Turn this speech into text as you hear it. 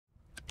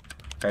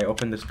Okay,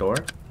 open this door.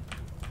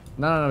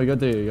 No, we go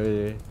through. We go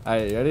through.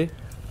 Alright, you ready?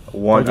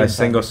 A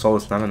single soul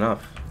is not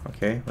enough.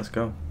 Okay, let's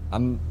go.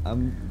 I'm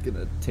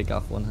gonna take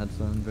off one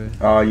headphone, bro.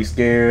 Oh, you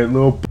scared,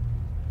 little.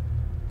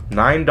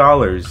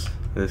 $9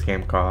 this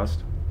game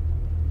cost.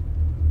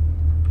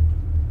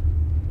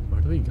 Where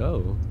do we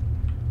go?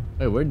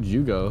 Wait, where did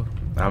you go?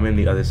 I'm in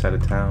the other side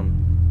of town.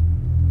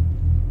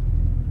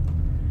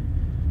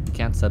 You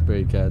can't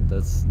separate, cat.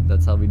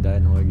 That's how we die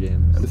in horror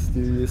games.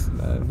 Mysterious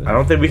man. I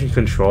don't think we can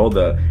control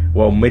the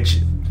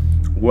which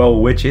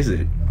is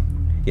it?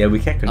 Yeah, we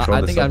can't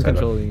control the subtitle. I'm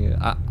controlling it.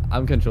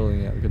 I'm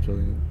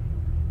controlling it.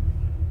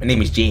 My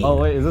name is Jane. Oh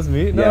wait, is this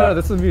me? No, yeah. no,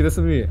 this is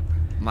me.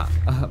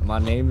 My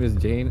name is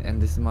Jane,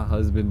 and this is my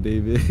husband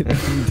David. I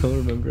don't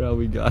remember how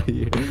we got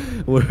here.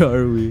 Where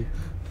are we?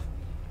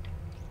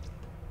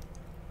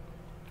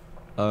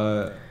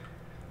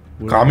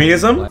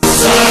 Communism?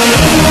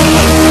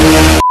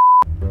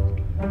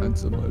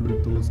 Answer my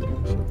riddles and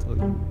I shall tell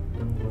you.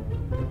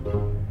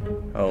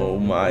 Oh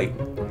my.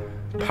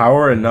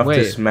 Power enough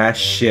to smash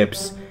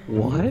ships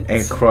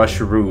and crush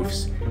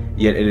roofs,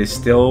 yet it is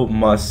still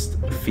must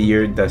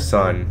fear the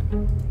sun.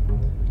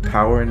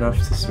 Power enough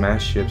to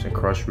smash ships and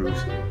crush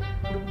roofs,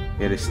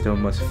 yet it still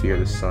must fear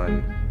the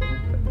sun.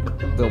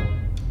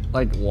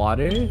 Like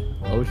water?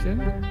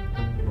 Ocean?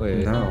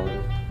 Wait. No.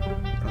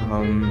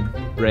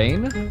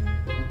 Rain?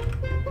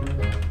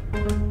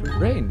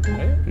 Rain,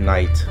 right?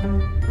 Night.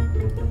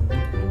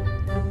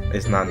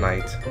 It's not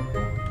night.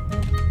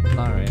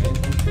 Not rain.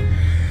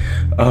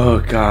 Oh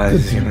god,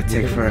 this is gonna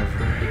take forever.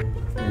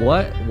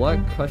 What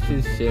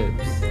crushes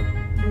ships?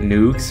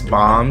 Nukes,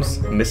 bombs,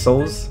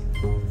 missiles.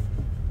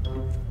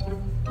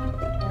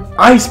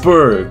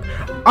 Iceberg!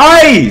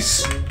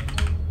 Ice!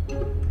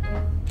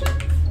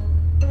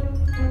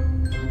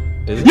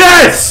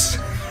 Yes!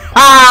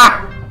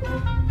 Ah!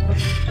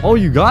 Oh,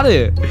 you got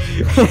it!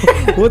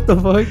 What the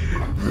fuck?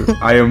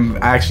 I am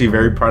actually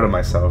very proud of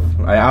myself.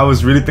 I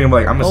was really thinking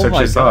like I'm gonna search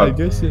this up.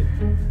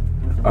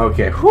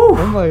 Okay, whew.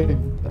 Oh my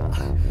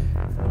god.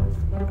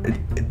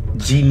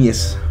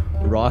 Genius.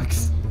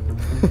 Rocks.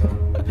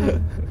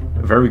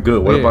 Very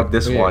good. What about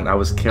this one? I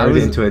was carried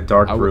into a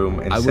dark room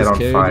and set on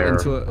fire.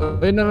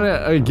 Wait,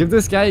 no. Give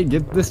this guy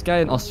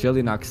an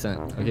Australian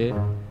accent, okay?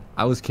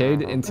 I was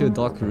carried into a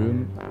dark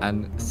room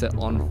and set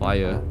on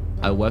fire.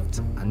 I wept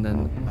and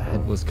then my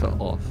head was cut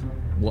off.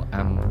 What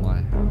am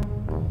I?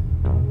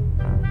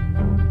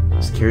 I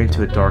was carried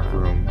into a dark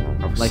room.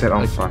 I was set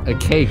on fire. A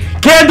cake.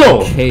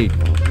 Candle! Cake.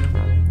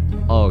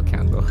 Oh,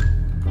 candle.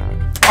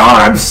 Oh,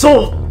 I'm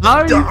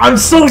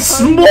so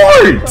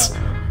smart!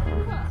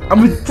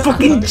 I'm a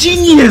fucking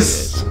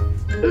genius!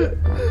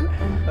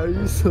 Are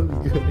you so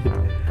good?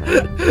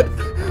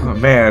 Oh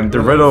man,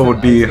 the riddle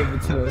would be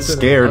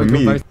scared of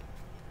me.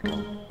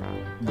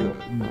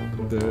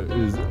 There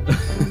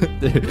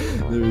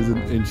is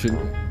an ancient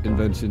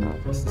invention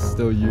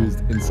still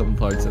used in some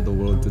parts of the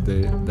world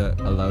today that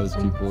allows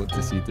people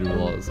to see through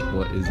walls.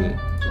 What is it?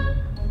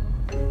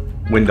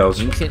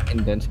 Windows. Ancient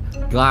invention.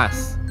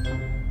 Glass.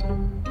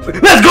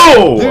 Let's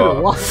go! Dude,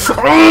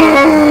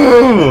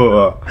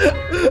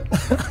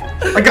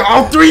 I got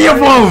all three of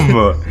them!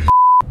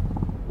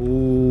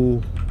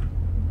 Oh.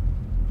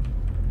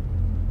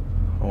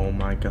 Oh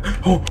my god.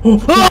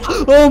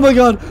 Oh my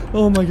god!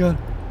 Oh my god!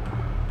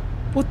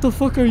 What the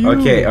fuck are you?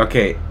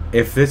 Okay.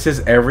 If this is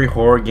every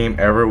horror game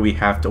ever,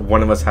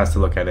 one of us has to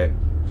look at it.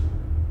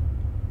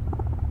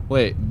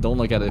 Wait, don't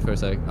look at it for a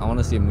sec. I want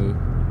to see it move.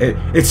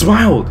 It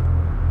smiled!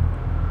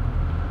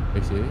 Are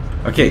you serious?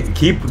 Okay,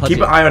 keep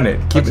an eye on it.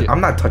 I'm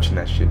not touching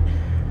that shit.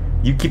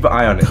 You keep an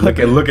eye on it.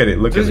 Look at it.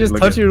 Just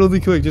touch it really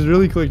quick. Just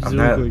really quick. I'm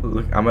gonna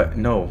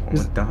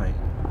die.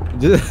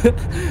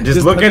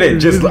 Just look at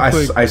it.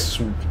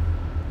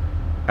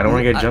 I don't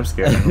want to get jump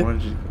scared.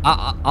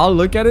 I'll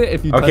look at it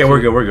if you. Okay,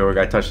 we're good.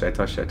 I touched it.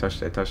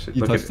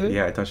 You touched it?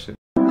 Yeah, I touched it.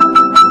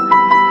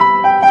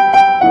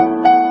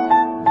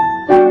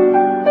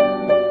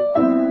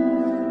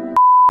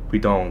 We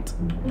don't.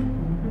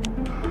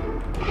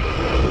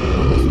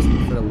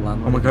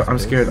 Oh my god, I'm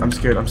scared,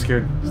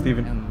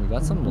 Steven. Man, we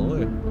got some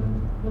lore.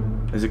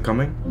 Is it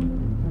coming?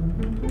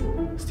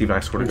 Steven, I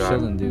swear to God. We're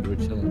chilling, dude, we're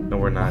chilling. No,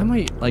 we're not. Why am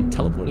I, like,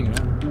 teleporting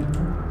around?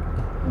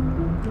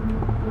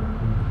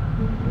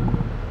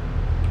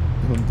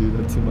 Don't do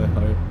that to my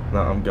heart.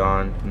 No, I'm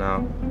gone.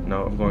 No,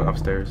 I'm going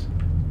upstairs.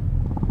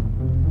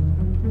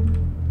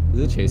 Is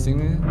it chasing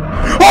me?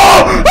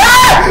 Oh!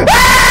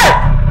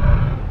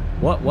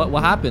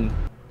 What happened?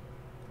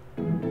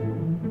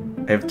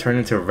 I've turned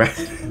into red.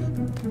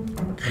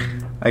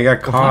 I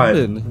got caught.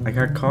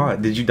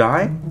 Did you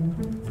die?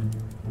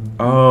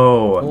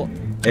 Oh, well,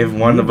 if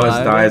one of us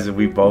dies,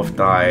 we both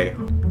die.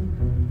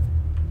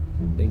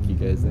 Thank you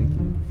guys, thank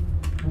you.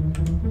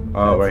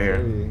 Oh, right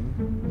here.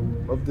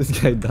 Hope this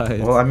guy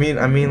dies. Well, I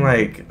mean,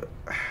 like,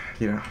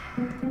 you know.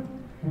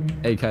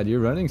 Hey, Kat, you're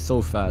running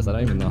so fast. I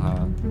don't even know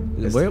how.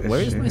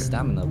 Where is my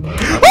stamina, bro?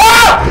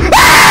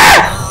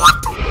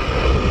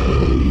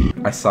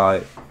 I saw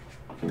it.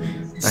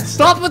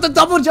 Stop with the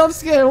double jump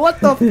scare!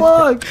 What the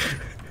fuck?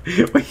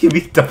 What do you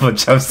mean double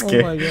jump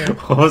scare? Oh my god.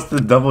 What was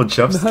the double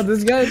jump scare? No,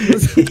 this guy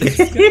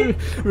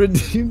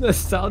redeemed the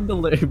sound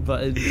alert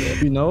button.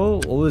 You know,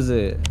 what was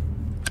it?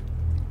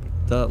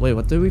 Wait,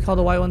 what do we call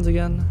the white ones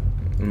again?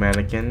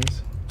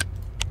 Mannequins.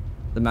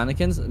 The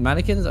mannequins?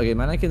 Mannequins? Okay,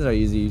 mannequins are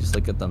easy. You just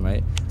look at them,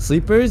 right?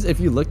 Sleepers, if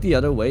you look the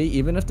other way,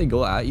 even if they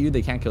go at you,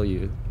 they can't kill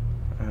you.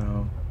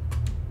 Oh.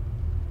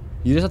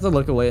 You just have to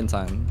look away in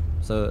time.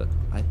 So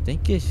I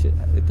think it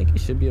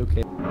should be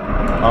okay.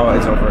 Oh,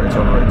 it's over. It's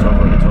over. It's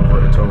over. It's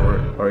over. It's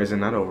over. Or is it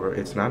not over?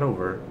 It's not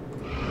over.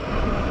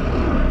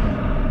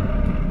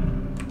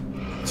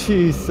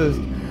 Jesus.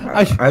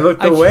 I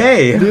looked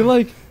away. They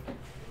like.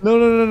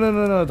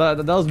 No.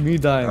 That was me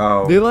dying.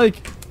 Oh. They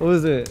like. What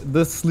was it?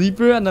 The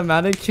sleeper and the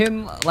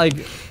mannequin like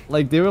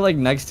they were like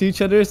next to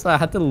each other, so I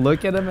had to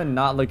look at them and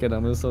not look at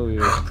them. It was so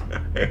weird.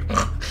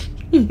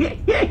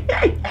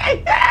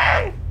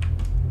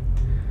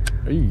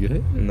 Are you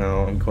good?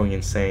 No, I'm going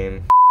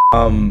insane.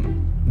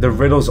 The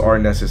riddles are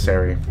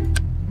necessary.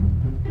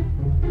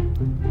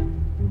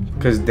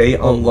 Cause they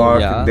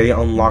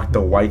unlock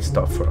the white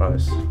stuff for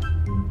us.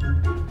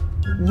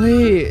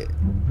 Wait,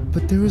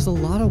 but there was a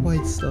lot of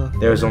white stuff.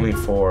 There's only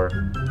 4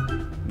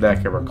 that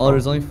I can recall. Oh,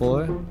 there's only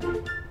 4?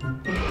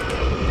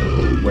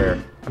 Where?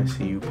 I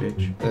see you,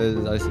 bitch.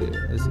 I see it.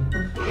 I see it.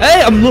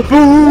 Hey, I'm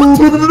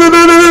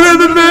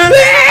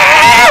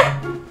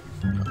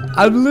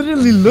I'm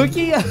literally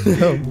looking at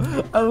him.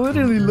 I'm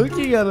literally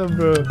looking at him,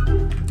 bro.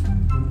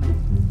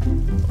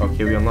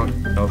 Okay, we unlocked.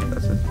 Oh,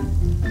 that's it.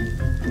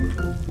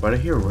 Why did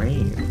I hear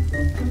rain?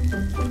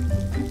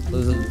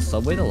 Was it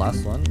Subway the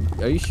last one?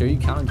 Are you sure you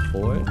counted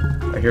 4?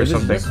 I hear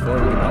something. 4,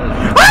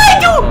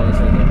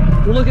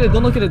 don't look at it.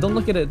 Don't look at it. Don't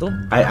look at it.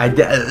 Don't. I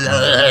didn't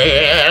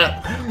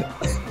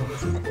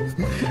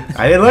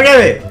look at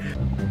it.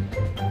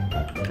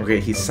 Okay,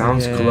 he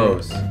sounds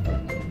close.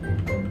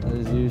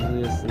 There's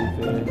usually a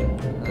sleeper.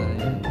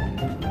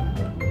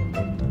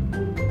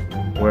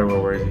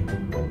 Where is he?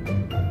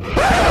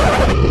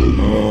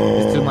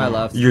 He's to my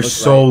left. You're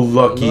so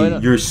lucky.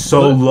 You're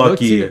so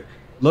lucky.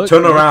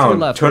 Turn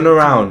around. Turn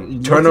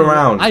around. Turn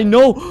around. I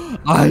know.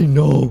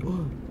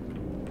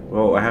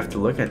 Whoa, I have to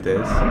look at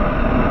this.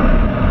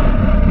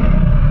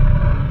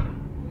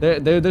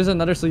 There's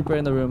another sleeper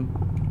in the room.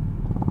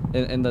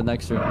 In the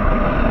next room.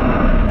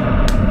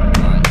 My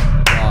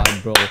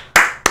God, bro.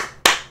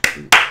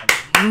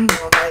 Oh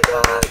my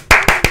God.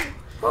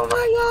 Oh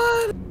my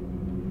God.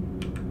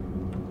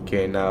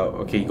 Okay, now,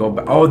 go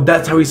back. Oh,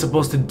 that's how he's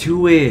supposed to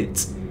do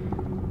it.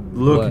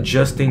 Look, what?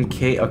 Just in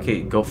case.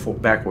 Okay, go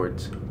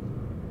backwards.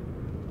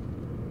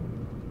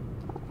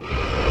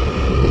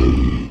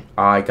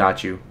 I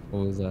got you.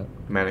 What was that?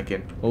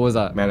 Mannequin. What was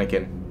that?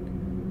 Mannequin.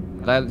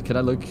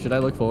 Should I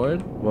look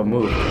forward? Well,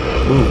 move.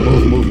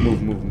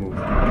 Move.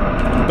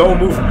 Don't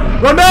move.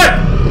 Run back!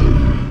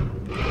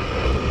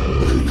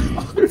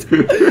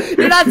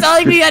 You're not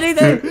telling me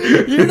anything.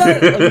 You're not.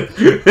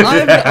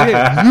 Okay,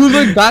 you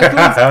look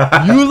backwards.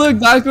 You look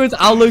backwards.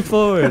 I'll look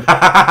forward.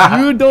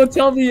 You don't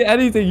tell me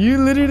anything. You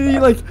literally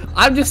like.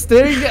 I'm just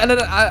staring and then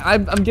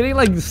I'm getting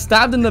like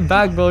stabbed in the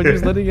back, bro.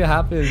 Just letting it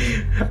happen.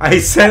 I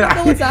said. I don't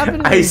know what's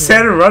happening. I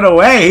said run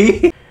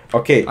away.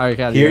 Okay. All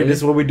right, here, this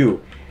is what we do.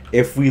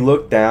 If we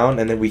look down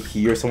and then we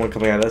hear someone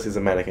coming at us, it's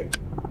a mannequin.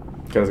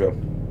 Okay, let's go.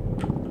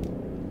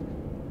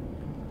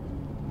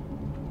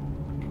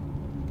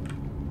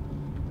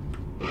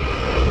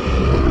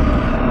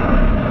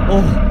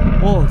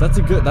 Oh, that's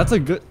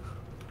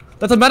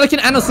a mannequin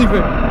and a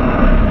sleeper.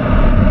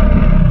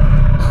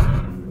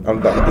 I'm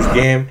done with this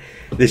game.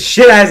 This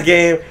shit ass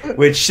game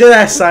with shit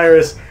ass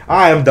Cyrus.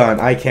 I am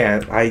done. I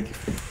can't. I'm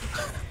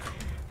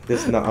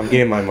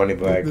getting my money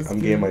back. I'm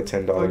getting my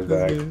 $10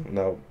 back.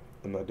 No,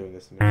 I'm not doing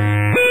this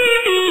anymore.